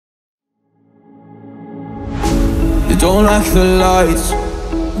Don't like the lights,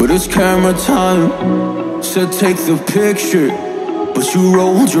 but it's camera time. Said take the picture, but you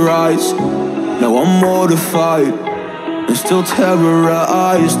rolled your eyes. Now I'm mortified and still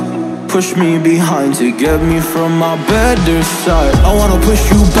terrorized. Push me behind to get me from my better side. I wanna push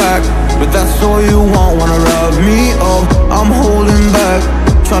you back, but that's all you want. Wanna rub me up, I'm holding back.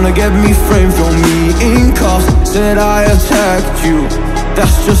 Tryna get me framed, throw me in cuffs. Said I attacked you,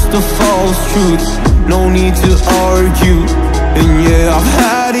 that's just a false truth. No need to argue, and yeah, I've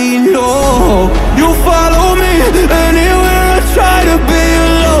had enough. You follow me anywhere I try to be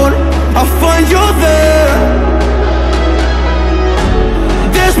alone, I find you're there.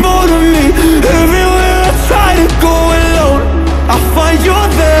 There's more to me, everywhere I try to go alone, I find you're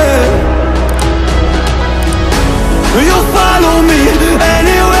there. You follow me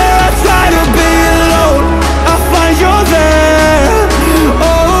anywhere I try to be alone, I find you're there.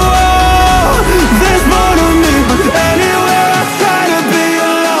 Oh, there's more to me, anywhere I try to be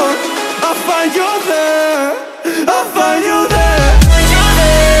alone, I find you're there, I find you there.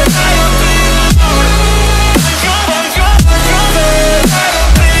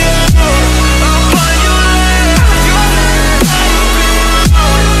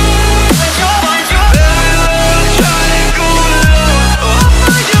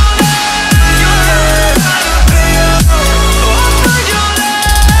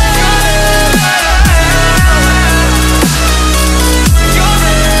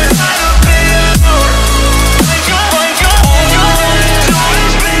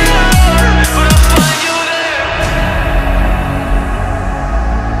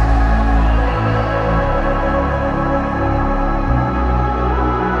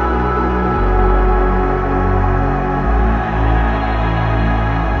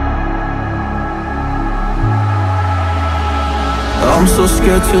 I'm so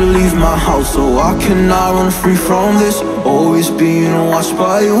scared to leave my house, so I cannot run free from this. Always being watched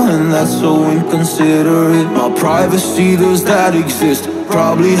by you, and that's so inconsiderate. My privacy, does that exist?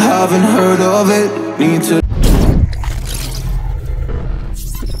 Probably haven't heard of it. Need to